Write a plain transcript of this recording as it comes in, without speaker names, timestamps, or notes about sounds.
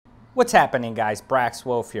What's happening, guys? Brax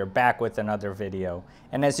Wolfe here, back with another video.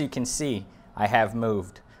 And as you can see, I have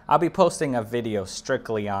moved. I'll be posting a video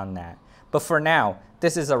strictly on that. But for now,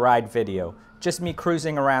 this is a ride video. Just me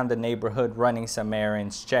cruising around the neighborhood, running some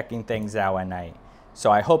errands, checking things out at night. So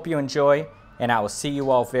I hope you enjoy, and I will see you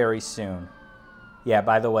all very soon. Yeah,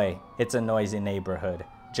 by the way, it's a noisy neighborhood,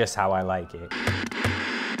 just how I like it.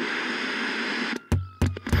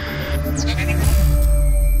 Chicken.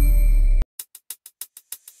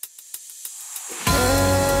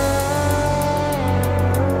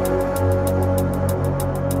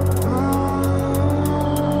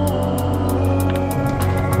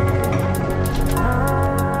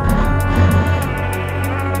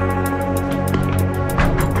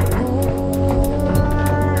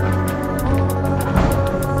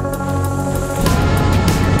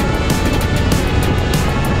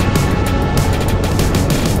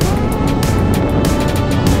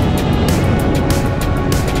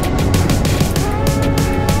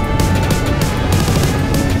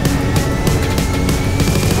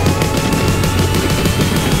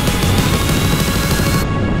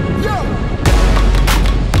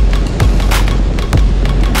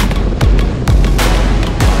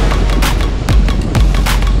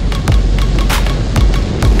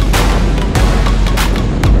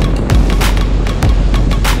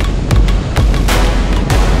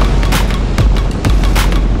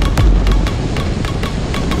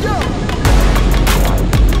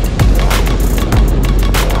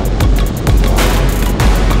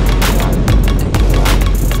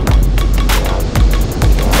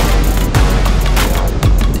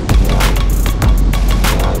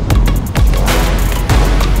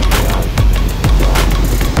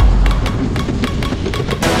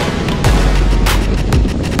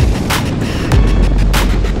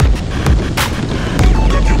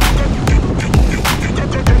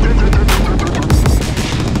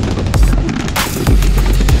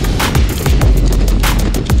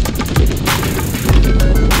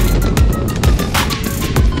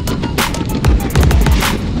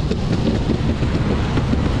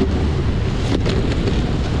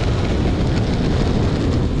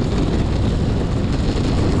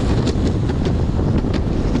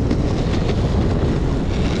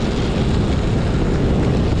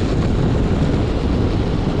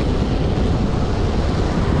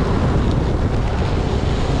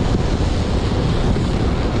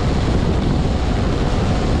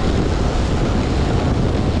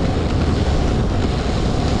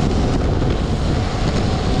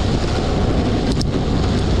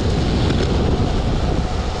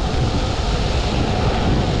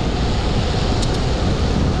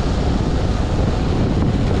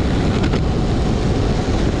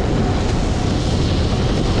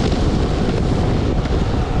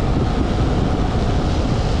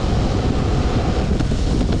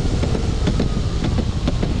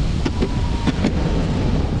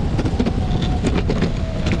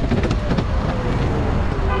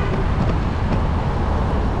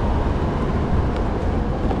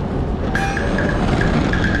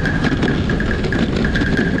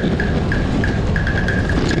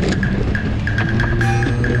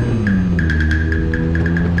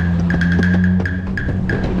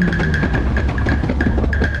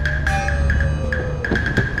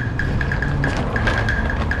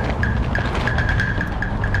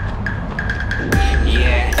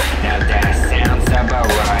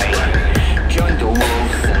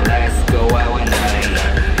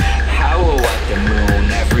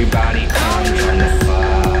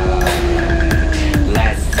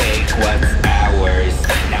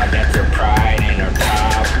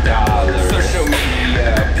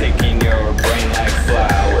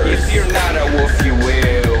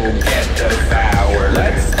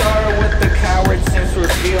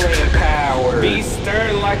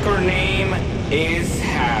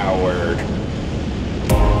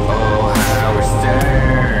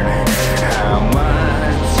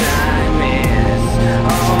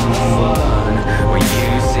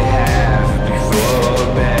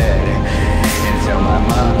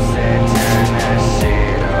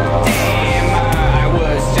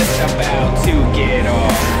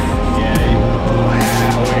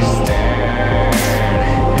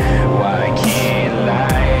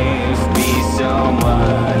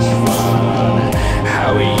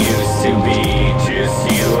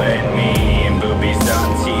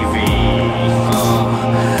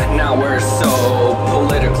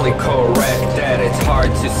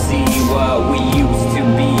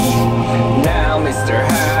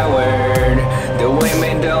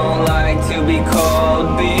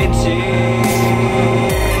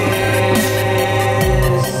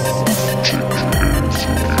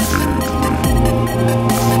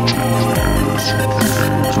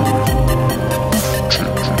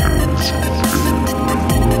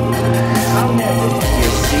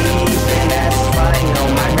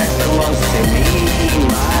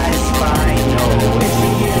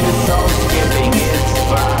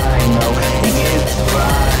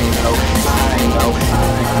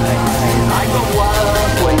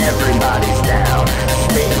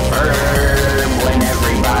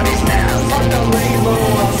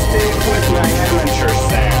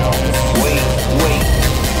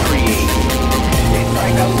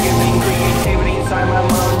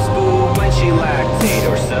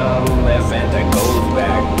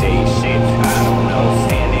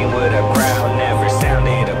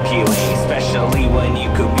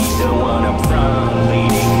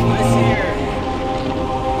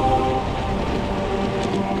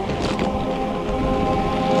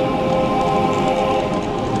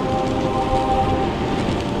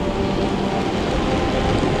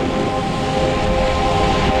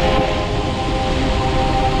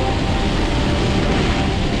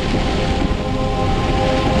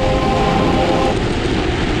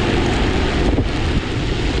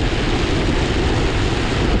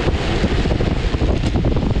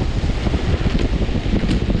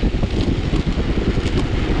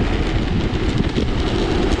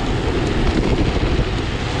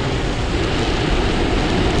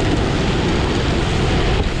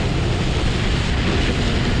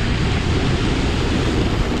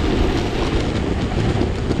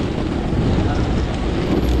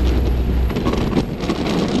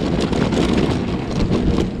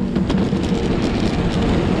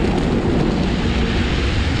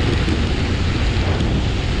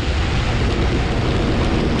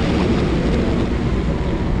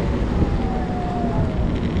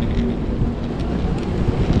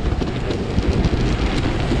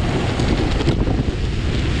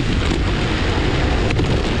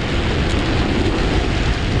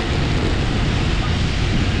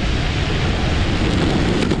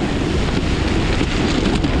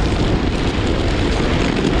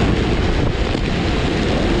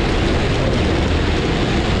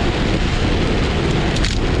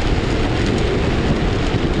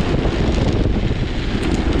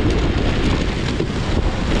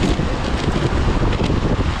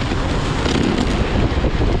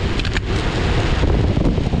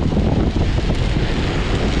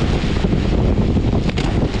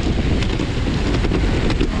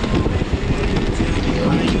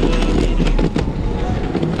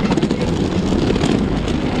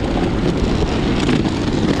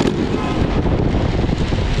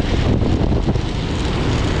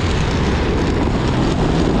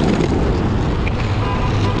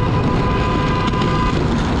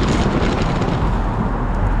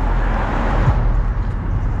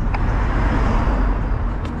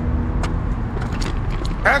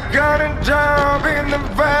 I got a job in the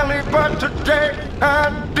valley, but today I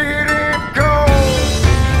didn't go.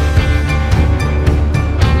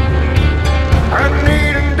 I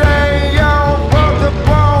need a day off, but the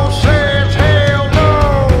boss says hell no.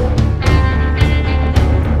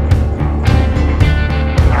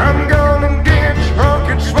 I'm gonna get drunk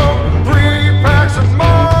and smoke 3 packs of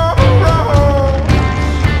Marlboro.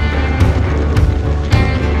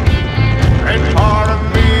 And part of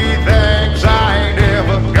me thinks I ain't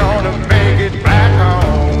ever gonna make it back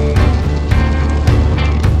home.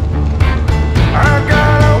 I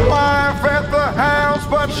got a wife at the house,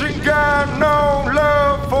 but she got no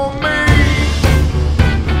love for me.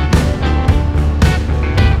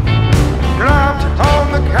 Dropped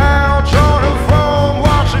on the couch on her phone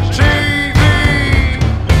watching TV.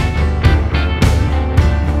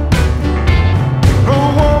 The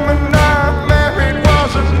woman I married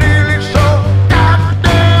wasn't nearly so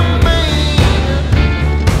goddamn mean,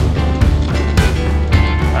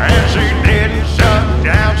 and she didn't shut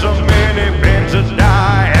down so many men to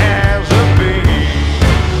die as a bee.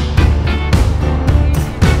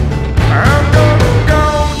 I'm gonna go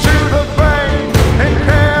to the bank and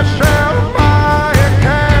cash out my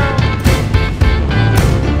account.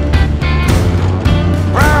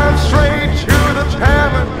 Drive straight to the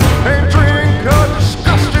tavern and drink a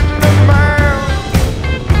disgusting amount.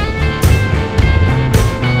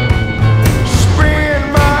 Spin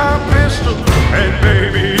my pistol and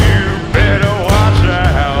baby you better watch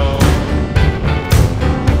out.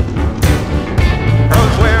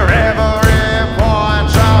 'Cause wherever it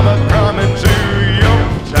points I'm a-coming to your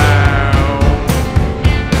town.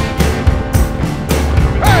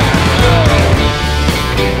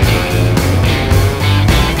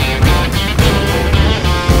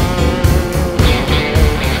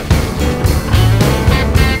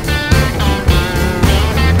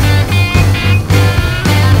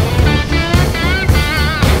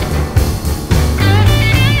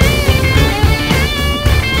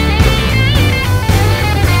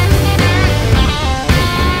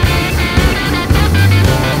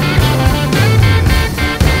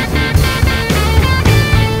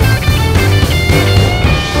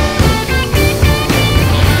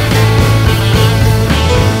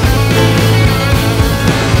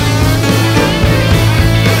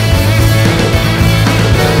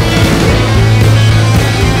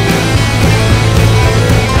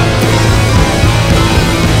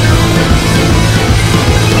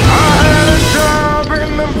 I had a job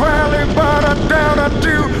in the valley, but I doubt I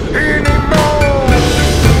do anymore.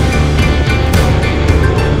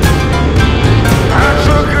 I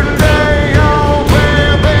took a day off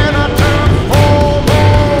and then I took 4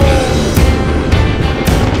 more.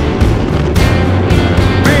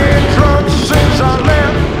 Been drunk since I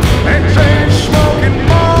left and ain't smoking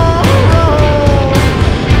more.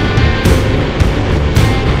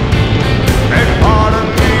 And part of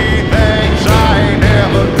me thinks I ain't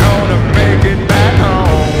ever gonna make it back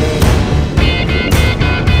home.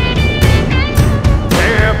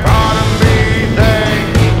 Yeah, part of me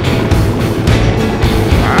thinks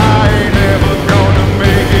I ain't ever gonna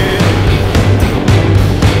make it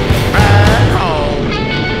back home.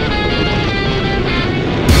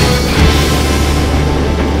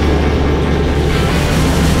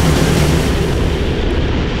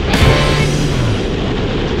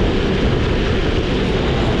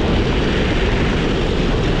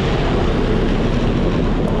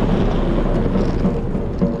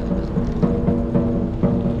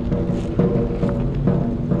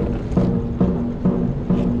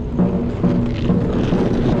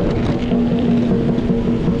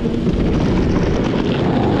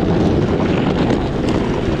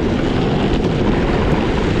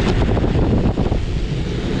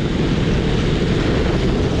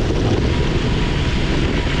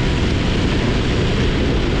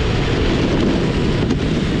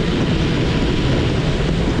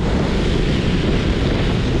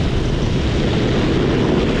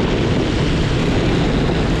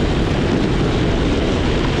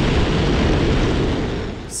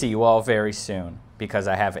 See you all very soon because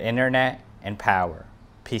I have internet and power.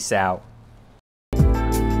 Peace out.